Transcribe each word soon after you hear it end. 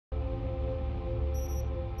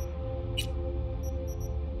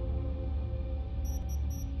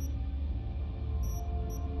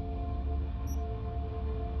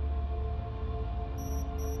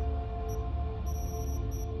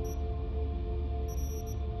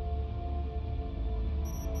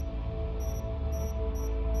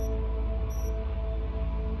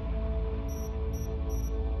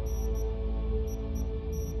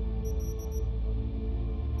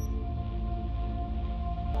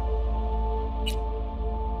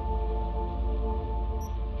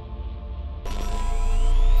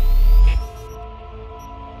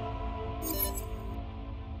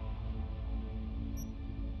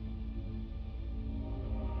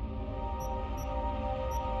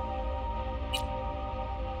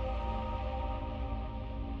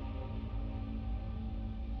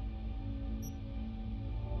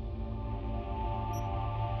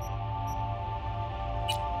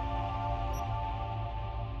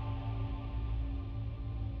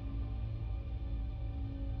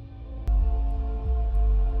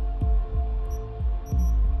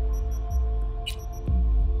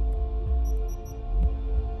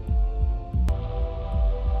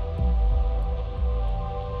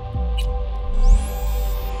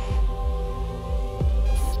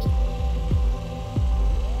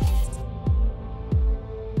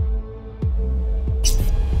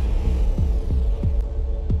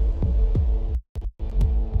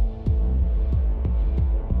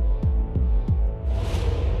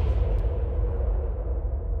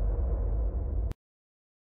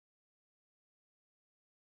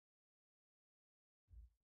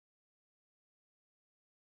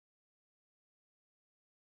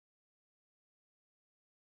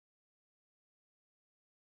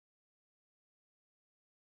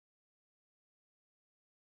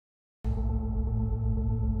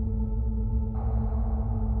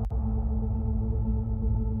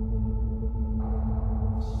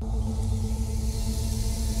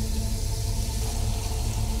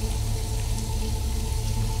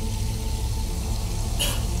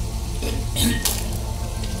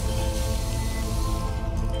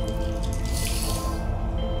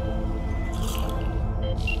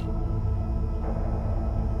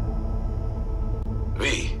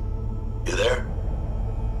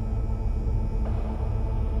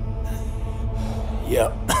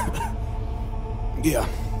Yeah,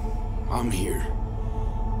 I'm here.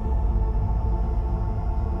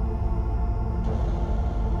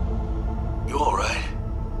 You alright?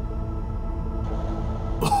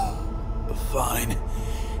 Fine.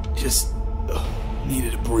 Just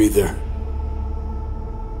needed a breather.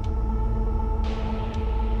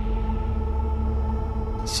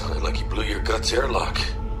 It sounded like you blew your guts airlock.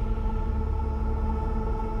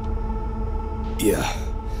 Yeah,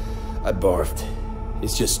 I barfed.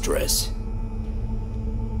 It's just stress.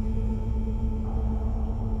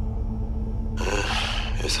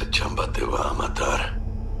 Esa chamba te va a matar.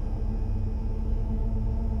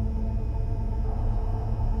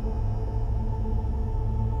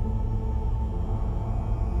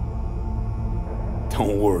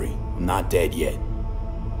 Don't worry, I'm not dead yet.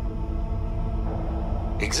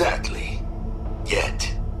 Exactly.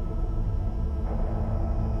 Yet.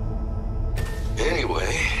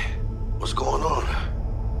 Anyway, what's going on?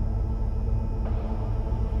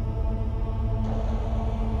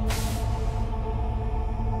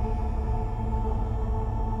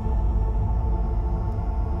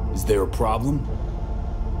 Is there a problem?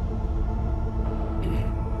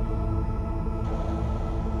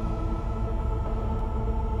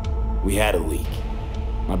 We had a leak.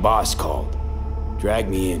 My boss called. Dragged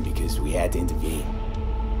me in because we had to intervene.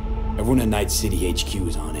 Everyone at Night City HQ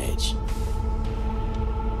is on edge.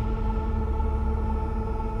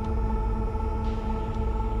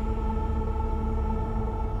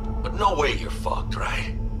 But no way you're fucked,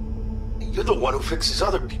 right? You're the one who fixes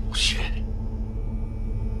other people's shit.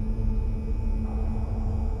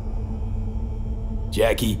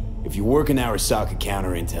 Jackie, if you work in Arasaka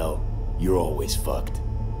counter intel, you're always fucked.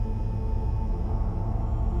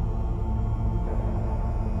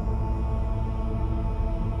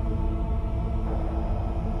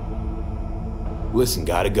 Listen,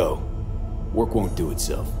 gotta go. Work won't do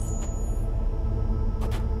itself.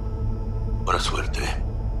 Buena suerte.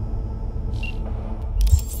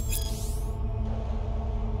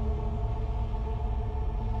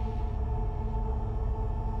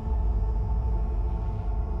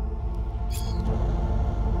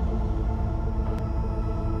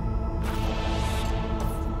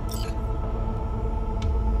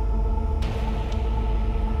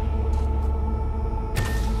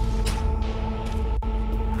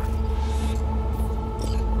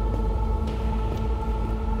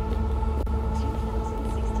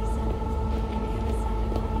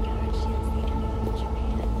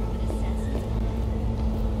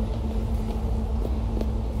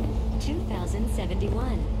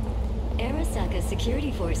 Arasaka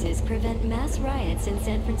security forces prevent mass riots in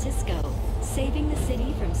San Francisco, saving the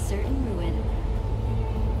city from certain ruin.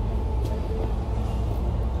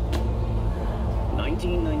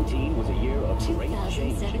 1919 was a year of great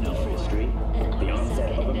change in our history. The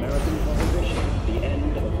onset of American prohibition, the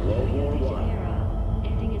end of World War I,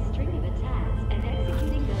 ending a string of attacks and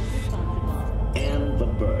executing those responsible. and the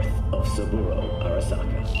birth of Saburo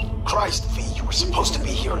Arasaka. Christ, V, you were supposed to be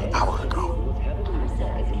here an hour ago. He was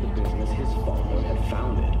heavily involved in the business his father had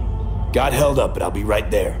founded. Got held up, but I'll be right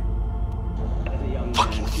there. As a young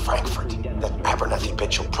Fucking man, Frankfurt. That Abernathy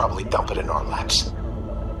bitch will probably dump it in our laps.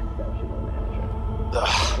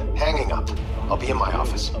 Ugh, hanging up. I'll be in my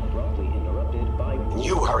office. abruptly interrupted by And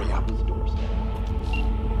you hurry up. his doorstep.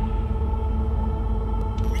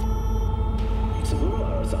 Saburo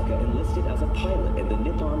Arasaka enlisted as a pilot in the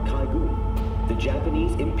Nippon Kaigun, the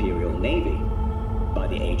Japanese Imperial Navy. By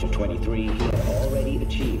the age of 23, he had already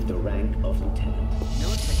achieved the rank of lieutenant.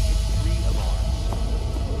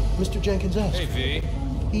 Mr. Jenkins asked. Hey, V.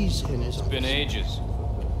 He's in his It's been office. ages.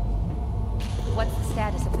 What's the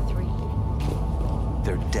status of the three?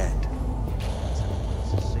 They're dead.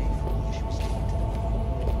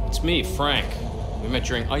 It's me, Frank. We met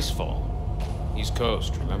during Icefall. East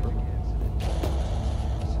Coast, remember?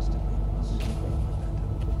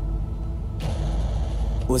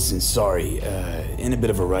 Listen, sorry, in a bit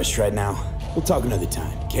of a rush right now. We'll talk another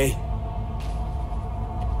time, okay?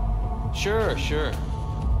 Sure, sure.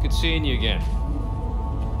 Good seeing you again.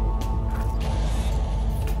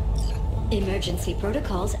 Emergency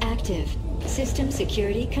protocols active. System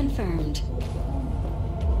security confirmed.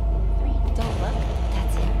 Don't look.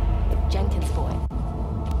 That's him. Jenkins' boy.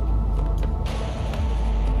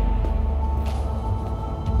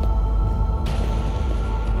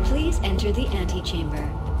 Please enter the antechamber.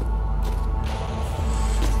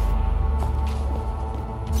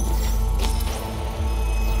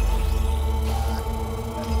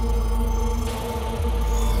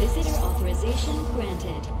 Visitor authorization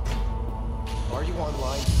granted. Are you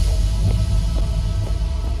online?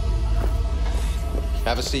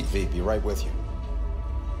 Have a seat, V. Be right with you.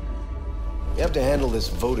 We have to handle this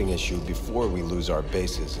voting issue before we lose our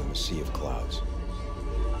bases in the Sea of Clouds.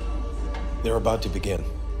 They're about to begin.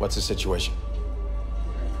 What's the situation?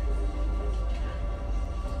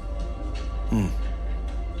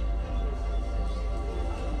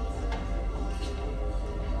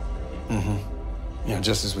 Yeah,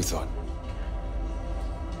 just as we thought.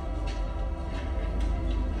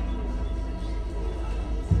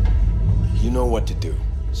 You know what to do.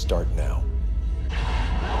 Start now.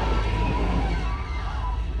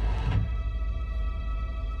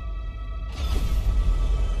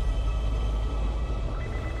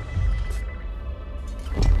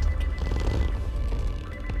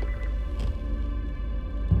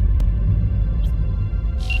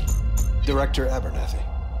 Director Abernathy.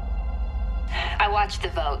 I watched the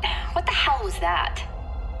vote. What the hell was that?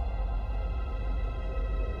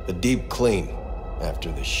 A deep clean after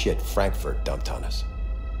the shit Frankfurt dumped on us.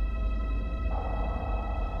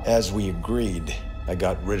 As we agreed, I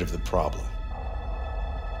got rid of the problem.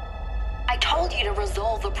 I told you to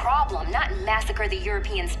resolve the problem, not massacre the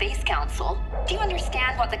European Space Council. Do you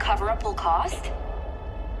understand what the cover-up will cost?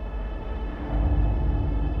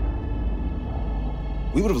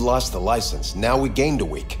 We would have lost the license. Now we gained a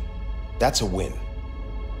week. That's a win.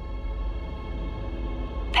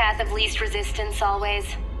 Path of least resistance always.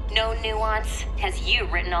 No nuance. Has you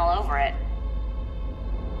written all over it.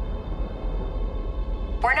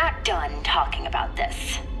 We're not done talking about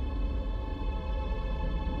this.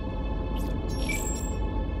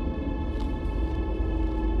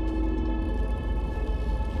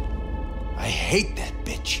 I hate that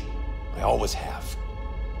bitch. I always have.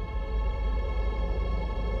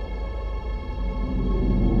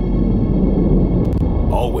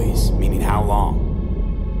 Always, meaning how long?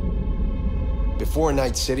 Before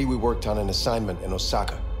Night City, we worked on an assignment in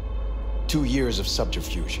Osaka. 2 years of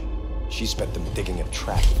subterfuge. She spent them digging a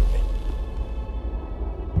trap for me.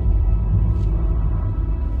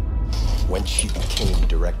 When she became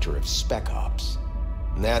director of Spec Ops,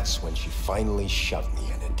 that's when she finally shoved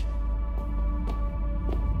me in it.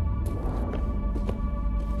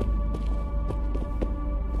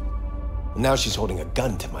 Now she's holding a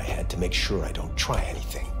gun to my head to make sure I don't try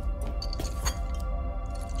anything.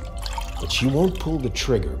 But she won't pull the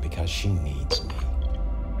trigger because she needs me.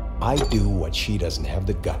 I do what she doesn't have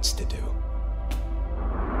the guts to do.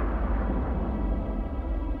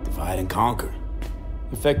 Divide and conquer.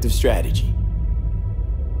 Effective strategy.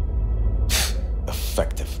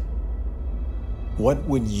 Effective. What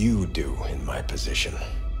would you do in my position?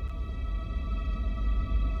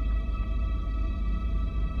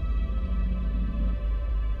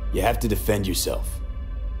 You have to defend yourself.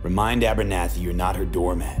 Remind Abernathy you're not her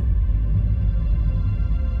doormat.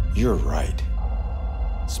 You're right.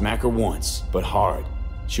 Smack her once, but hard.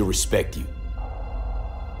 She'll respect you.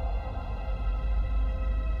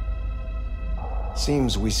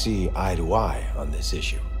 Seems we see eye to eye on this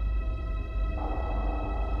issue.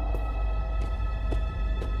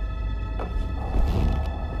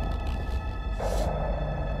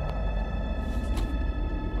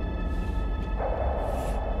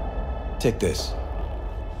 Take this.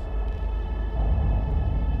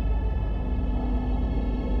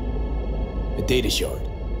 A data shard.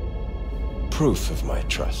 Proof of my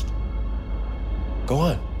trust. Go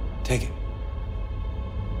on, take it.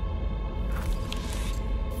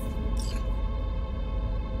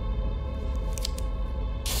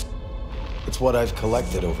 It's what I've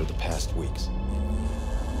collected over the past weeks.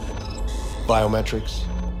 Biometrics,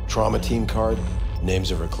 trauma team card,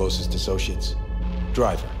 names of her closest associates,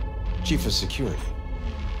 driver, chief of security,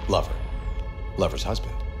 lover, lover's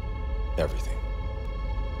husband, everything.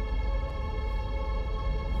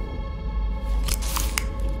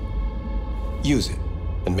 Use it,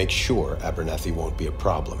 and make sure Abernathy won't be a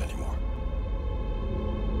problem anymore.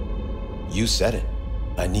 You said it.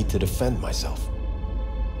 I need to defend myself.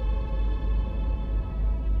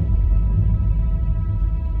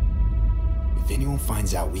 If anyone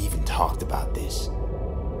finds out we even talked about this,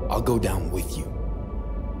 I'll go down with you.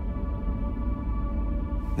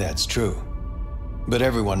 That's true. But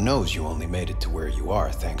everyone knows you only made it to where you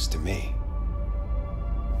are thanks to me.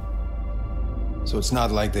 So it's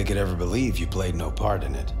not like they could ever believe you played no part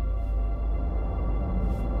in it.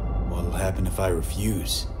 What'll happen if I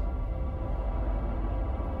refuse?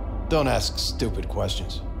 Don't ask stupid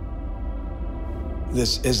questions.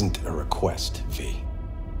 This isn't a request, V.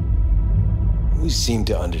 We seem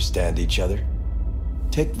to understand each other.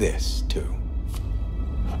 Take this, too.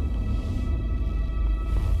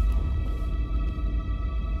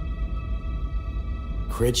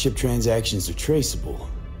 Cred ship transactions are traceable.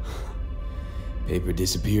 Paper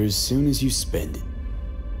disappears as soon as you spend it.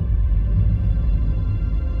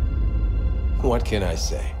 What can I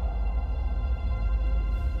say?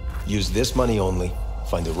 Use this money only,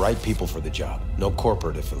 find the right people for the job. No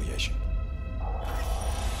corporate affiliation.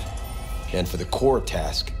 And for the core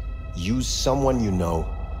task, use someone you know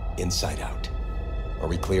inside out. Are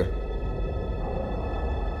we clear?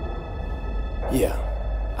 Yeah,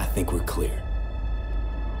 I think we're clear.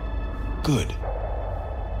 Good.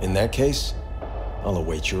 In that case, I'll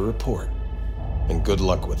await your report. And good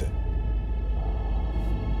luck with it.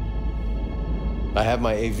 I have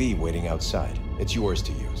my AV waiting outside. It's yours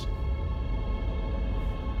to use.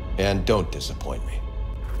 And don't disappoint me.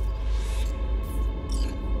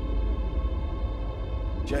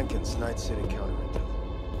 Jenkins, Night City Counter Intel.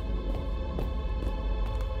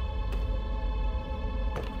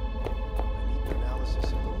 I need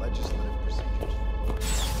analysis of the legislative procedures.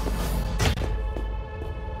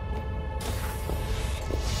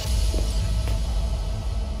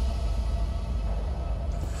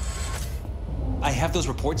 I have those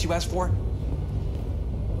reports you asked for?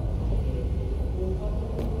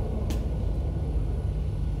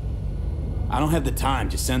 I don't have the time,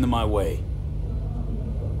 just send them my way.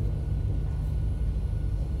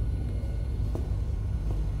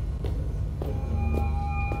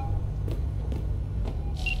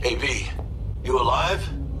 AB, you alive?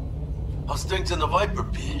 How's things in the Viper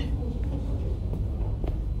pit?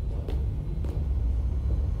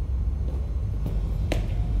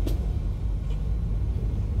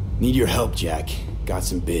 Need your help, Jack. Got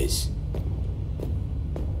some biz.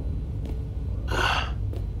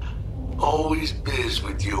 Always biz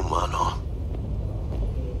with you, mano.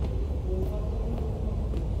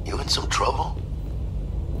 You in some trouble?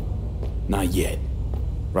 Not yet.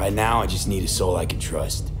 Right now, I just need a soul I can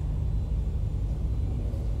trust.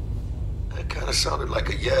 That kinda sounded like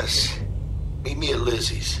a yes. Meet me at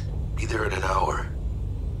Lizzie's. Be there in an hour.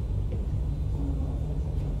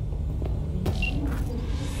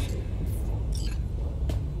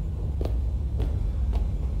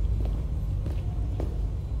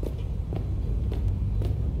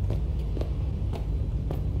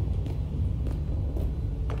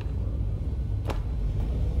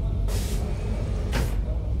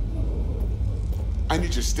 I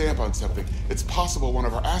need your stamp on something. It's possible one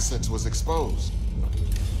of our assets was exposed.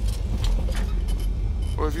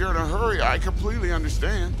 Well, if you're in a hurry, I completely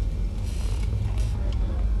understand.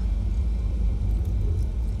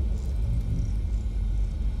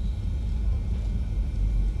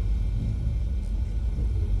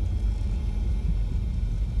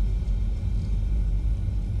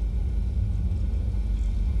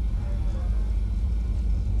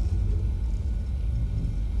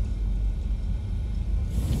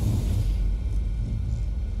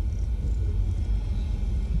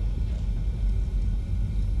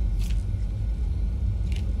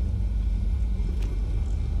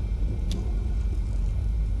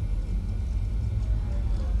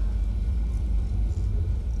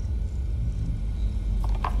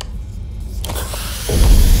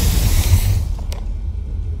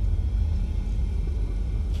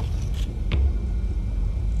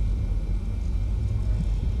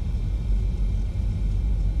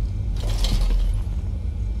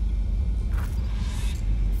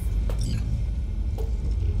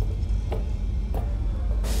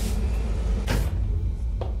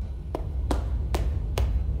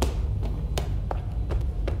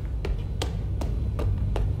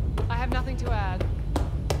 Nothing to add.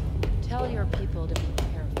 Tell your people to be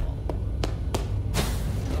careful.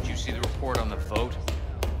 Did you see the report on the vote?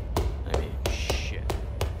 I mean, shit.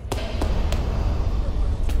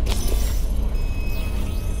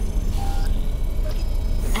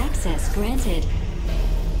 Access granted.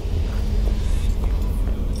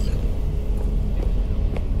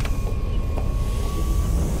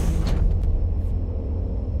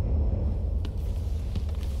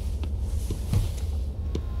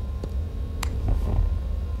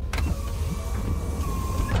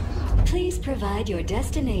 Please provide your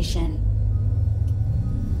destination.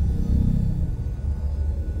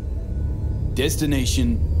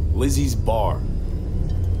 Destination, Lizzie's bar.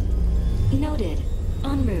 Noted.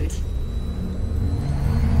 En route.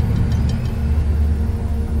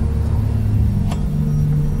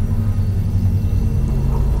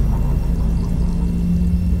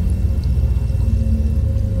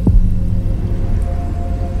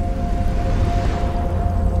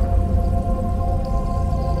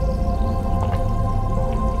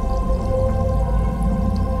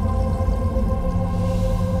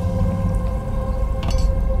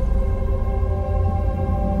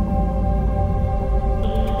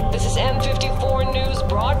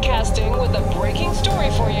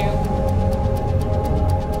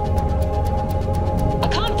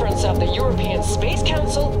 of the European Space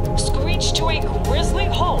Council screeched to a grisly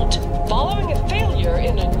halt following a failure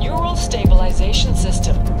in a neural stabilization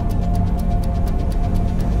system.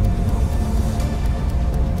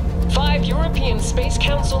 5 European Space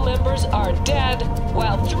Council members are dead,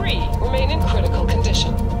 while 3 remain in critical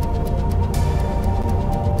condition.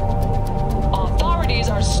 Authorities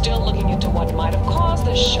are still looking into what might have caused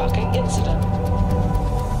this shocking incident.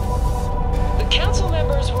 The council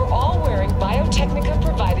members were all wearing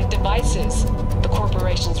Biotechnica-provided devices. The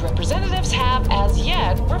corporation's representatives have, as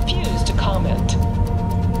yet, refused to comment.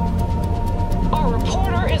 Our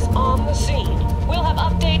reporter is on the scene. We'll have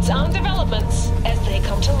updates on developments as they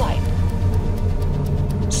come to light.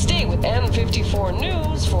 Stay with N54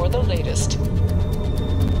 News for the latest.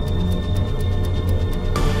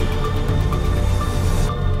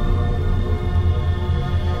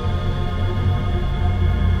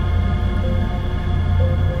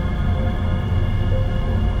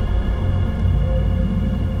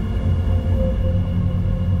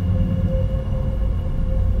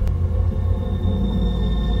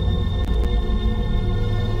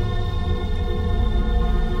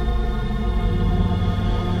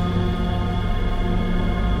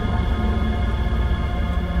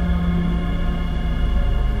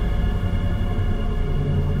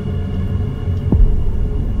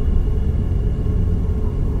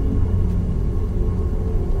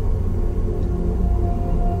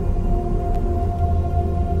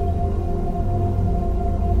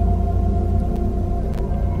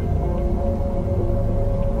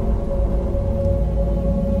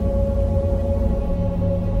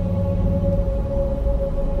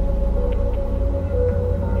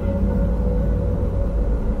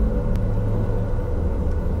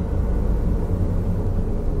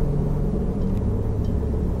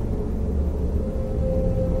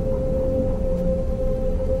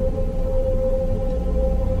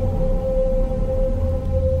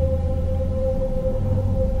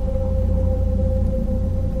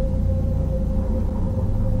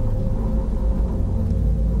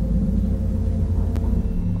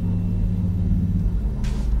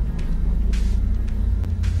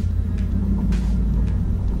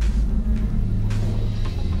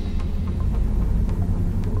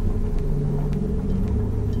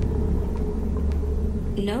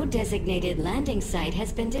 No designated landing site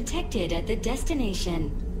has been detected at the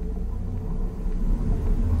destination.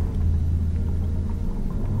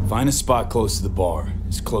 Find a spot close to the bar,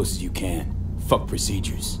 as close as you can. Fuck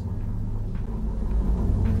procedures.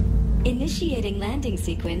 Initiating landing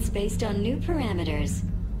sequence based on new parameters.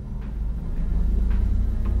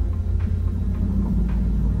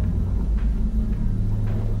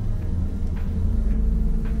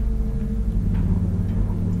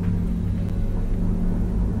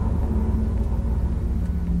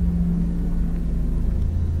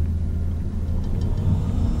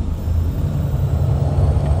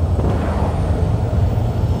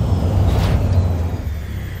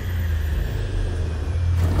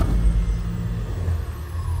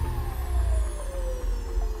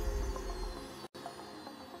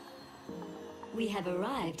 We have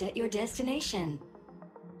arrived at your destination.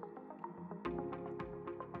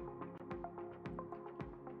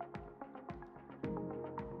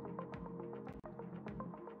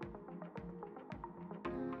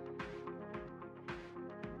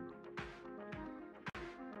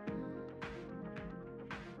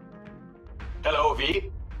 Hello, V.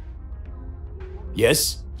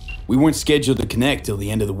 Yes? We weren't scheduled to connect till the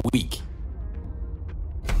end of the week.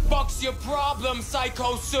 Fuck's your problem,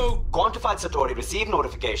 Psycho Suit? Quantified Satori received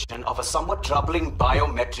notification of a somewhat troubling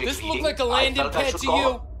biometric This reading. looked like a landing pad to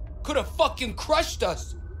call. you? Could have fucking crushed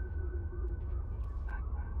us.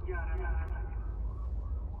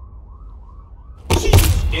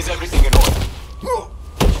 Is everything in order?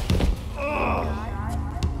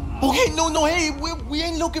 Okay, no, hey, we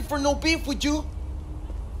ain't looking for no beef with you.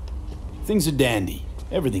 Things are dandy.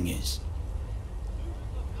 Everything is.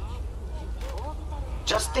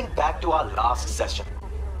 Just think back to our last session.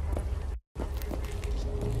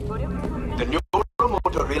 The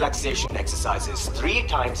neuromotor relaxation exercises 3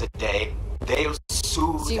 times a day. They'll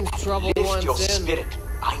soothe Seems and trouble lift once your in. spirit.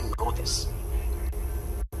 I know this.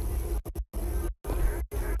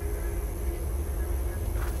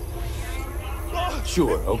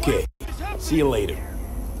 Sure, okay. See you later.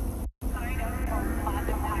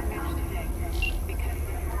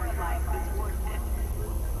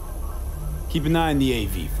 Keep an eye on the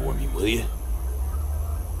AV for me, will you?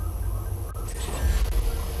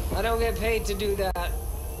 I don't get paid to do that.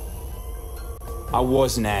 I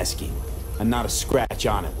wasn't asking. And not a scratch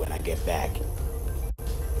on it when I get back.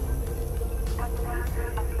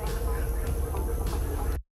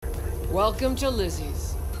 Welcome to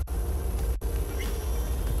Lizzie's.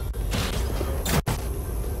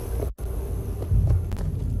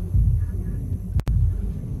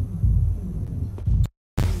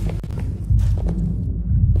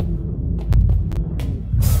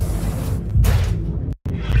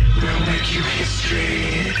 We'll make you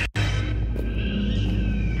history.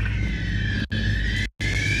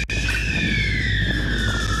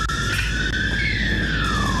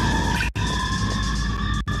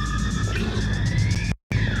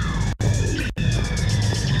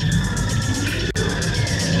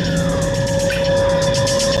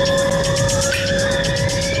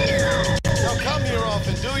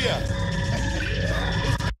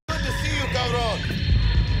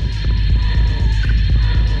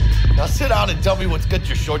 Sit down and tell me what's got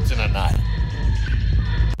your shorts in a knot.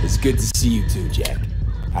 It's good to see you too, Jack.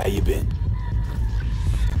 How you been?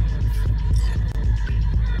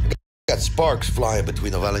 Got sparks flying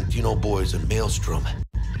between the Valentino boys and Maelstrom.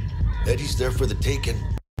 Eddie's there for the taking,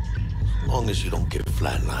 as long as you don't get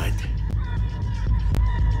flatlined.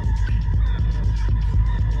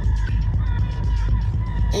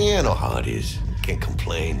 You know how it is. Can't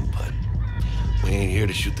complain, but we ain't here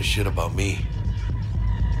to shoot the shit about me.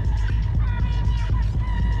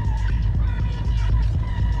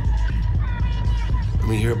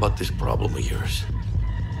 Let me hear about this problem of yours.